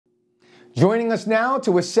joining us now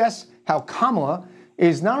to assess how Kamala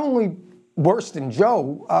is not only worse than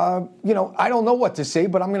Joe. I don't know what to say,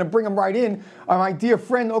 but I'm going to bring him right in. My dear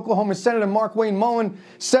friend, Oklahoma Senator Mark Wayne Mullin.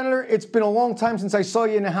 Senator, it's been a long time since I saw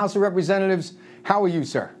you in the House of Representatives. How are you,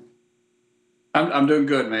 sir? I'm doing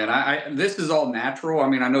good, man. This is all natural. I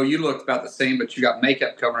mean, I know you look about the same, but you got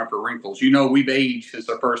makeup covering up your wrinkles. You know, we've aged since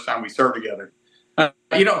the first time we served together.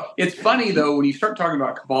 It's funny, though, when you start talking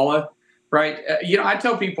about Kamala, right? I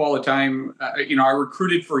tell people all the time, I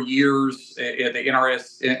recruited for years at the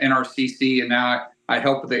NRCC, and now I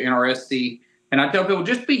help with the NRSC. And I tell people,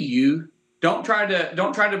 just be you. Don't try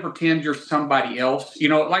to pretend you're somebody else.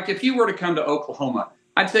 Like if you were to come to Oklahoma,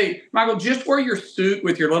 I'd say, Michael, just wear your suit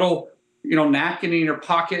with your little napkin in your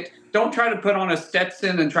pocket. Don't try to put on a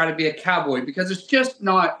Stetson and try to be a cowboy, because it's just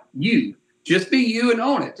not you. Just be you and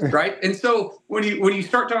own it, right? And so when you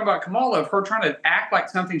start talking about Kamala, of her trying to act like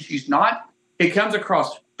something she's not, it comes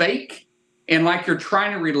across fake and like you're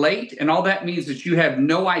trying to relate. And all that means is you have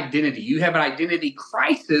no identity. You have an identity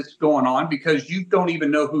crisis going on because you don't even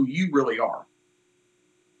know who you really are.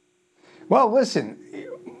 Well, listen,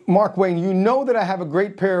 Mark Wayne, you know that I have a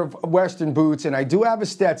great pair of Western boots, and I do have a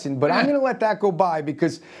Stetson, but I'm going to let that go by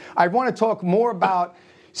because I want to talk more about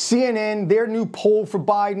CNN, their new poll for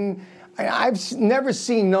Biden. I've never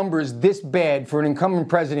seen numbers this bad for an incumbent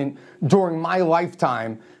president during my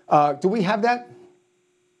lifetime. Do we have that?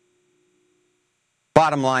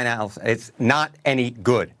 Bottom line, Al, it's not any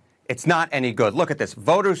good. It's not any good. Look at this.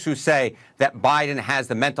 Voters who say that Biden has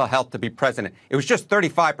the mental health to be president. It was just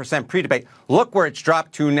 35% pre-debate. Look where it's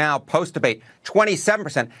dropped to now post-debate,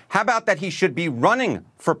 27%. How about that he should be running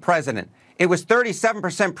for president? It was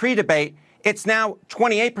 37% pre-debate. It's now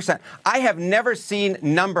 28%. I have never seen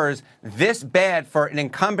numbers this bad for an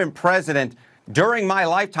incumbent president during my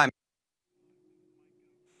lifetime.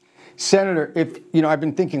 Senator, I've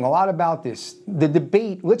been thinking a lot about this. The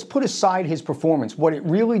debate, let's put aside his performance. What it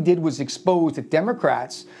really did was expose the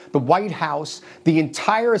Democrats, the White House, the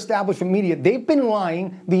entire establishment media. They've been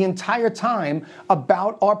lying the entire time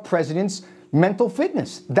about our president's mental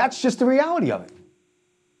fitness. That's just the reality of it.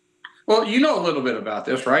 Well, you know a little bit about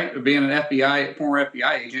this, right? Being an former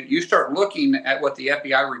FBI agent, you start looking at what the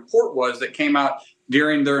FBI report was that came out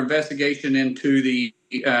during their investigation into the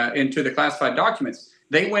classified documents.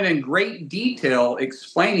 They went in great detail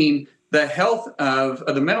explaining the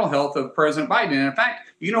mental health of President Biden. And in fact,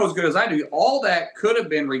 you know as good as I do, all that could have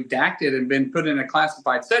been redacted and been put in a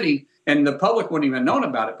classified setting, and the public wouldn't even known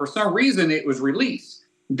about it. For some reason, it was released.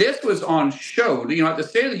 This was on show. At the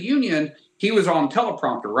State of the Union, he was on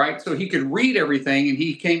teleprompter, right? So he could read everything and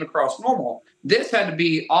he came across normal. This had to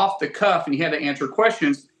be off the cuff and he had to answer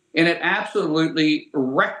questions, and it absolutely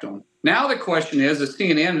wrecked him. Now the question is,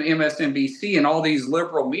 CNN and MSNBC and all these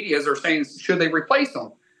liberal medias are saying, should they replace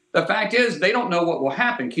him? The fact is, they don't know what will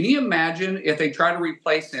happen. Can you imagine if they try to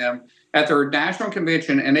replace him at their national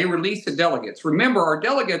convention and they release the delegates? Remember, our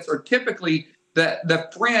delegates are typically the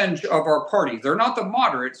fringe of our parties. They're not the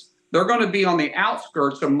moderates. They're going to be on the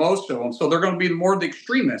outskirts of most of them. So they're going to be more the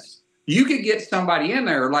extremists. You could get somebody in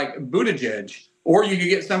there like Buttigieg, or you could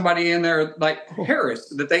get somebody in there like Harris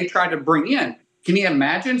that they tried to bring in. Can you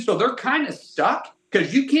imagine? So they're kind of stuck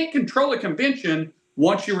because you can't control a convention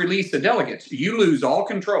once you release the delegates. You lose all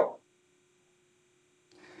control.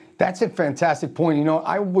 That's a fantastic point.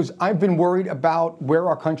 I've been worried about where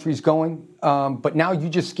our country's going, but now you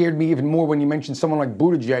just scared me even more when you mentioned someone like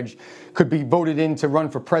Buttigieg could be voted in to run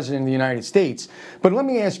for president of the United States. But let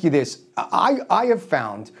me ask you this. I have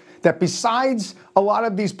found that besides a lot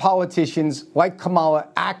of these politicians like Kamala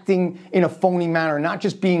acting in a phony manner, not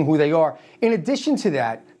just being who they are, in addition to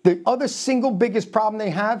that, the other single biggest problem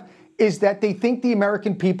they have is that they think the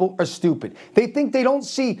American people are stupid. They think they don't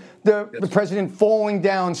see the president falling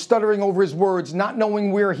down, stuttering over his words, not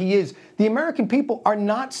knowing where he is. The American people are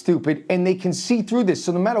not stupid, and they can see through this.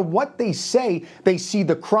 So no matter what they say, they see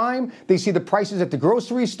the crime, they see the prices at the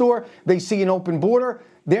grocery store, they see an open border.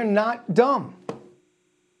 They're not dumb.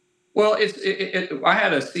 Well, I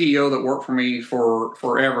had a CEO that worked for me for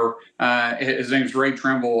forever. His name's Ray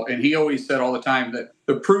Trimble, and he always said all the time that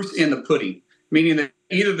the proof's in the pudding, meaning that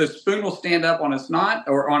either the spoon will stand up on its knot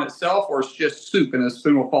or on itself, or it's just soup and the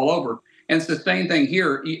spoon will fall over. And it's the same thing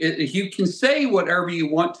here. You can say whatever you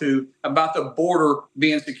want to about the border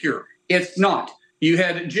being secure. It's not. You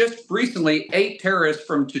had just recently 8 terrorists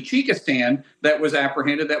from Tajikistan that was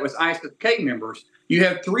apprehended, that was ISIS-K members. You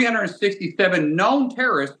have 367 known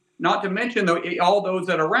terrorists, not to mention all those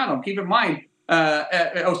that are around them. Keep in mind,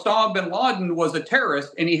 Osama bin Laden was a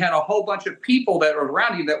terrorist, and he had a whole bunch of people that were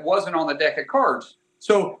around him that wasn't on the deck of cards.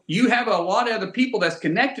 So you have a lot of other people that's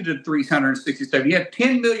connected to 367. You have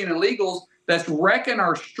 10 million illegals that's wrecking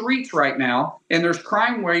our streets right now, and there's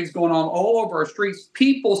crime waves going on all over our streets.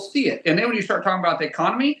 People see it. And then when you start talking about the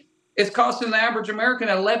economy, it's costing the average American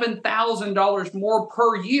 $11,000 more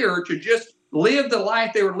per year to just live the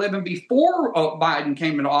life they were living before Biden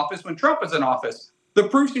came into office, when Trump was in office. The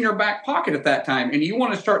proof's in your back pocket at that time. And you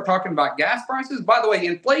want to start talking about gas prices? By the way,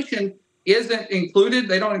 inflation isn't included.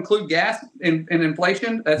 They don't include gas in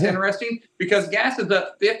inflation. That's interesting, because gas is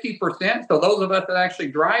up 50%. So those of us that actually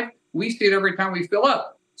drive, we see it every time we fill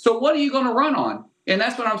up. So what are you going to run on? And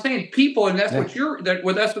that's what I'm saying. People, and that's what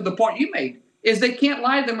the point you made, is they can't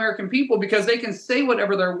lie to the American people because they can say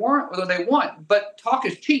whatever they want, but talk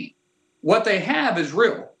is cheap. What they have is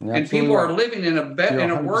real. You're and people right. are living in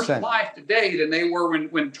a worse life today than they were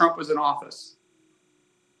when Trump was in office.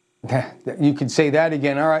 You can say that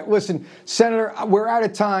again. All right. Listen, Senator, we're out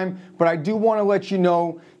of time, but I do want to let you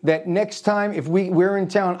know that next time, if we're in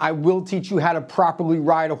town, I will teach you how to properly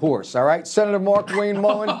ride a horse. All right. Senator Mark Wayne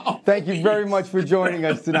Mullin, thank you very much for joining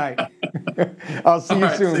us tonight. I'll see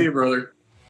you soon. See you, brother.